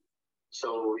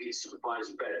 So it's much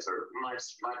better, much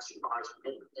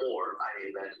more. I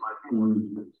mean, that's much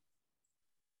more.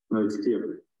 No, it's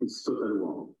clear. It's total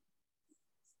war.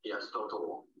 Yes, total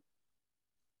war.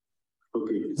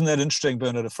 Okay. Isn't that interesting,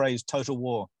 Bernard? A phrase, total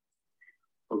war.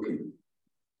 Okay.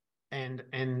 And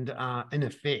in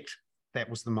effect, that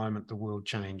was the moment the world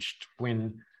changed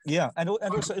when. Yeah, and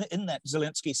also in that,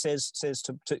 Zelensky says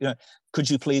to could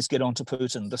you please get on to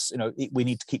Putin? This, we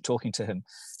need to keep talking to him.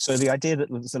 So the idea that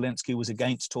Zelensky was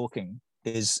against talking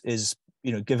is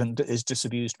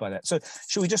disabused by that. So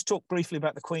should we just talk briefly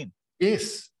about the Queen?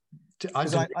 Yes. I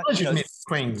met the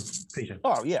Queen, Peter.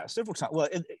 Oh yeah, several times.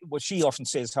 Well, she often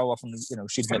says how often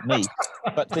she'd met me,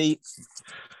 but there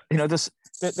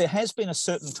has been a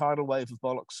certain tidal wave of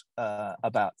bollocks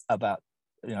about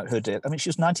her death. I mean, she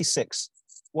was 96.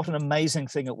 What an amazing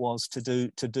thing it was to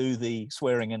do the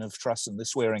swearing in of Truss and the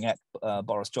swearing at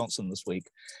Boris Johnson this week.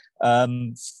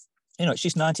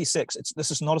 She's 96.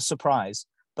 This is not a surprise,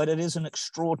 but it is an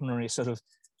extraordinary sort of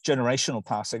generational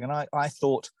passing. And I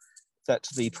thought that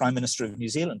the Prime Minister of New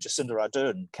Zealand, Jacinda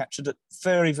Ardern, captured it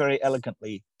very, very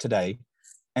elegantly today.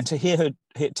 And to hear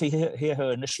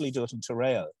her initially do it in Te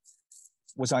Reo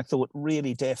was, I thought,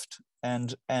 really deft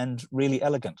and really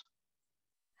elegant.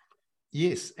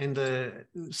 Yes, and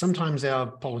sometimes our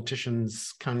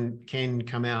politicians can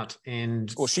come out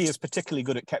and. Well, she is particularly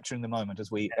good at capturing the moment,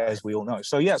 as we all know.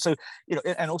 So yeah,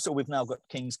 and also we've now got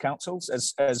King's Councils,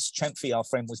 as Champfy, our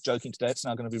friend, was joking today. It's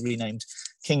now going to be renamed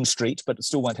King Street, but it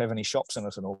still won't have any shops in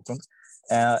it in Auckland.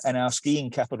 And our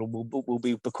skiing capital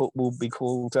will be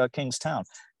called Kingstown.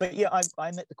 But yeah,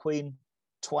 I met the Queen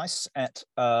twice.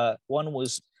 One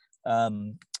was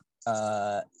on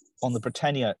the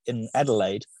Britannia in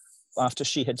Adelaide. after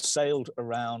she had sailed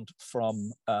around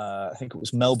from I think it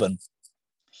was Melbourne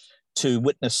to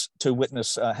witness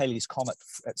Halley's Comet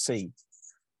at sea.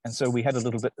 And so we had a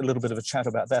little bit of a chat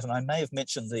about that. And I may have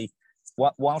mentioned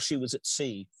while she was at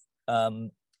sea,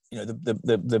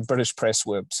 the British press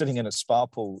were sitting in a spa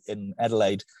pool in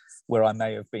Adelaide, where I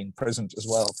may have been present as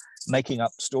well, making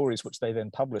up stories which they then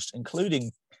published,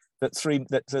 including that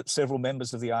several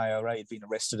members of the IRA had been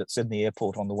arrested at Sydney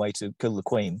Airport on the way to kill the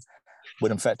Queen,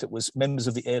 when in fact it was members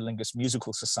of the Aer Lingus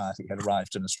Musical Society had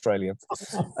arrived in Australia.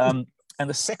 And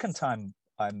the second time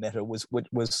I met her was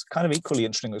kind of equally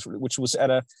interesting, which was at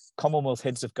a Commonwealth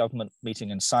Heads of Government meeting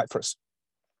in Cyprus.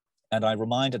 And I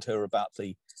reminded her about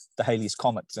the Halley's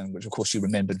Comet thing, which of course she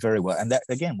remembered very well. And that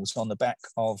again was on the back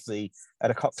of at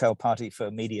a cocktail party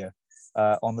for media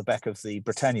on the back of the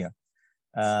Britannia.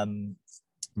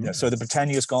 So the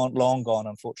Britannia's long gone,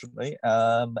 unfortunately.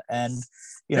 And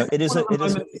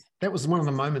that was one of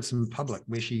the moments in public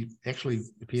where she actually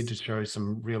appeared to show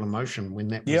some real emotion when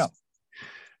that was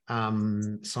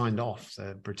signed off,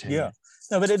 the Britannia. Yeah,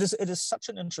 no, but it is such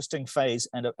an interesting phase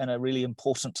and a really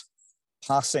important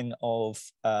passing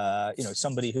of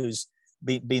somebody who's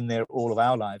been there all of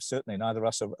our lives. Certainly, neither of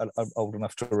us are old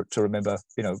enough to remember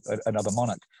another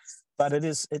monarch. But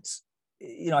it's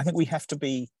I think we have to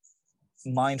be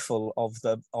mindful of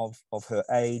her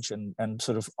age and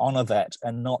sort of honor that,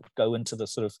 and not go into the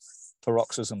sort of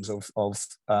paroxysms of old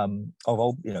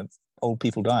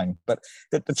people dying. But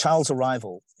the Charles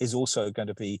arrival is also going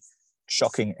to be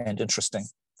shocking and interesting.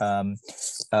 Sir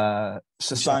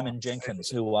Simon Jenkins,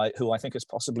 who I think is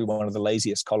possibly one of the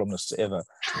laziest columnists ever,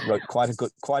 wrote quite a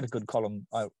good column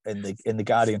in the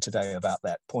Guardian today about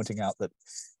that, pointing out that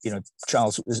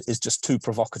Charles is just too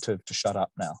provocative to shut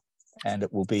up now, and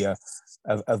it will be a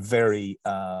very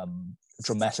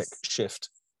dramatic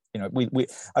shift. I don't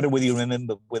know whether you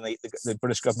remember when the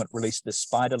British government released the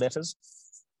spider letters,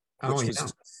 which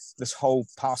was this whole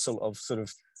parcel of sort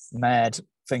of mad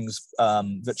things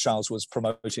that Charles was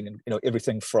promoting, and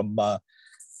everything from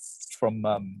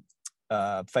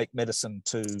fake medicine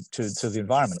to the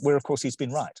environment, where of course he's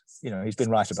been right. He's been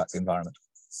right about the environment.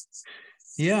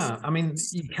 Yeah, I mean,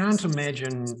 you can't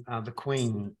imagine the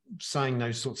Queen saying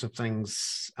those sorts of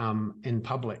things in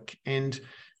public, and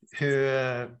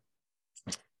her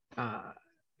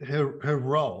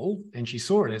role, and she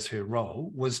saw it as her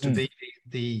role, was to be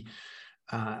the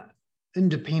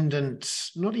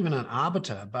independent, not even an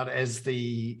arbiter, but as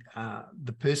the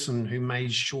person who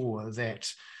made sure that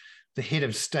the head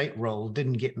of state role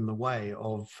didn't get in the way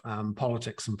of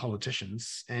politics and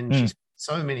politicians. And she's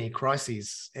so many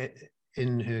crises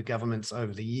in her governments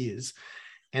over the years,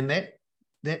 and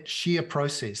that sheer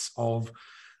process of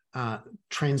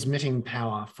transmitting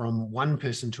power from one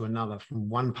person to another, from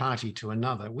one party to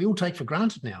another, we all take for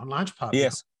granted now, in large part.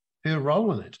 Yes, her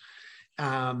role in it.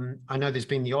 I know there's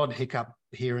been the odd hiccup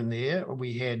here and there.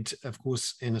 We had, of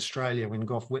course, in Australia when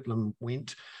Gough Whitlam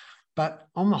went, but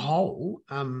on the whole,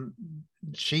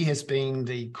 she has been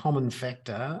the common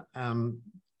factor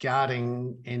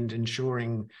guarding and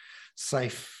ensuring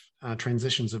safe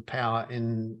transitions of power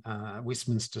in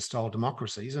Westminster-style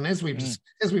democracies. And as we've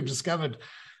discovered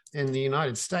in the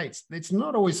United States, it's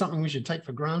not always something we should take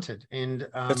for granted. And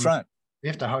that's right. We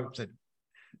have to hope that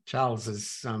Charles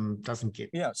doesn't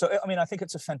get. Yeah. So I mean, I think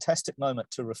it's a fantastic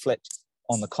moment to reflect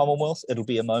on the Commonwealth. It'll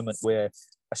be a moment where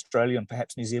Australia and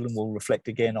perhaps New Zealand will reflect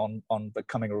again on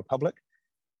becoming a republic.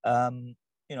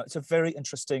 It's a very,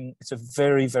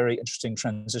 very interesting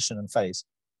transition and phase.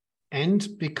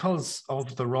 And because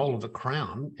of the role of the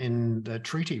Crown in the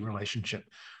treaty relationship,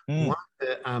 one of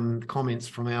the comments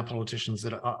from our politicians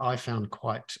that I found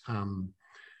quite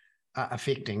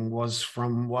affecting was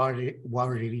from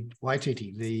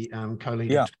Waititi, the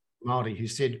co-leader Māori, who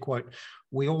said, quote,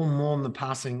 "We all mourn the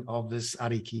passing of this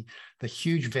ariki. The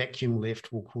huge vacuum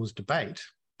left will cause debate,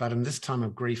 but in this time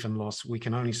of grief and loss, we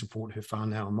can only support her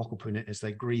whānau and mokopuna as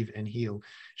they grieve and heal.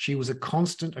 She was a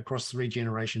constant across 3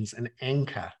 generations, an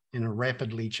anchor in a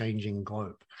rapidly changing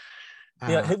globe."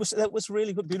 That was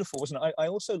really good, beautiful, wasn't it? I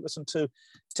also listened to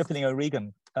Tiffany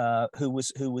O'Regan, who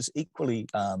was equally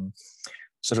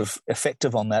sort of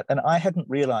effective on that. And I hadn't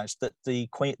realized that the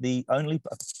Queen, I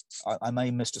may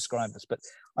misdescribe this, but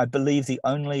I believe the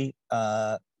only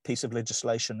piece of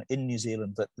legislation in New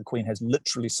Zealand that the Queen has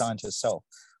literally signed herself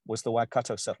was the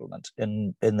Waikato settlement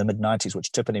in the mid-90s,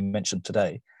 which Tiffany mentioned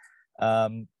today.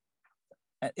 And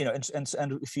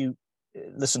if you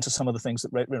listen to some of the things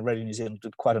that Radio New Zealand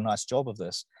did quite a nice job of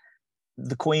this,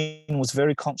 the Queen was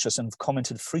very conscious and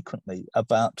commented frequently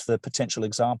about the potential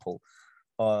example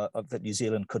that New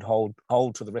Zealand could hold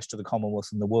to the rest of the Commonwealth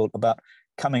and the world about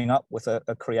coming up with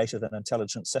a creative and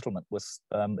intelligent settlement with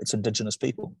its Indigenous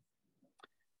people.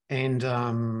 And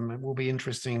it will be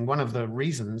interesting. One of the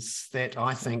reasons that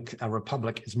I think a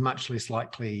republic is much less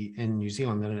likely in New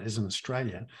Zealand than it is in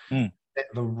Australia, that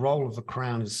the role of the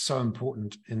Crown is so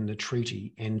important in the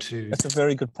treaty, and that's a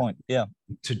very good point. Yeah,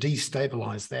 to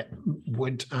destabilise that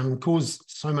would cause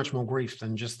so much more grief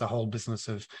than just the whole business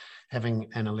of having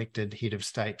an elected head of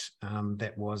state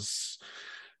that was,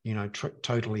 you know,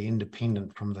 totally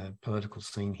independent from the political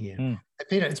scene here.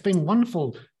 Peter, it's been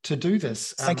wonderful to do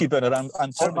this. Thank you, Bernard.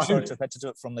 I'm terribly sorry to have had to do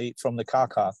it from the car.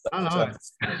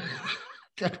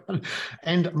 But,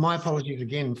 and my apologies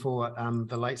again for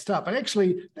the late start. But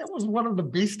actually, that was one of the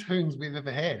best hoons we've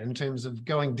ever had in terms of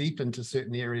going deep into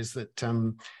certain areas that.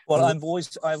 Well, I've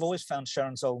always found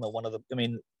Sharon Zollner one of the. I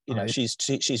mean, you know, she's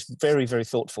very, very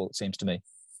thoughtful. It seems to me.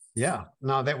 Yeah.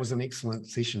 No, that was an excellent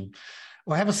session.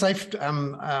 Well, have a safe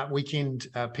weekend,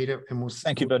 Peter, and we'll.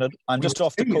 Thank you, Bernard. I'm just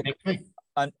off to cook.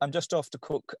 I'm just off to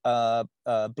cook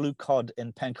blue cod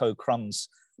in panko crumbs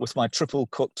with my triple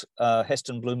cooked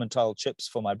Heston Blumenthal chips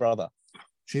for my brother.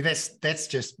 See, that's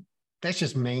just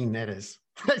mean. That is.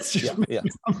 That's just mean. Yeah.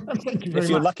 Thank you very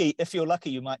much. If you're lucky,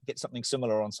 you might get something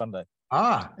similar on Sunday.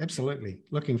 Absolutely.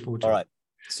 Looking forward to it. All right.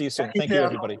 See you soon. Thank you,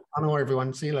 everybody. I know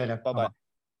everyone. See you later. Bye-bye.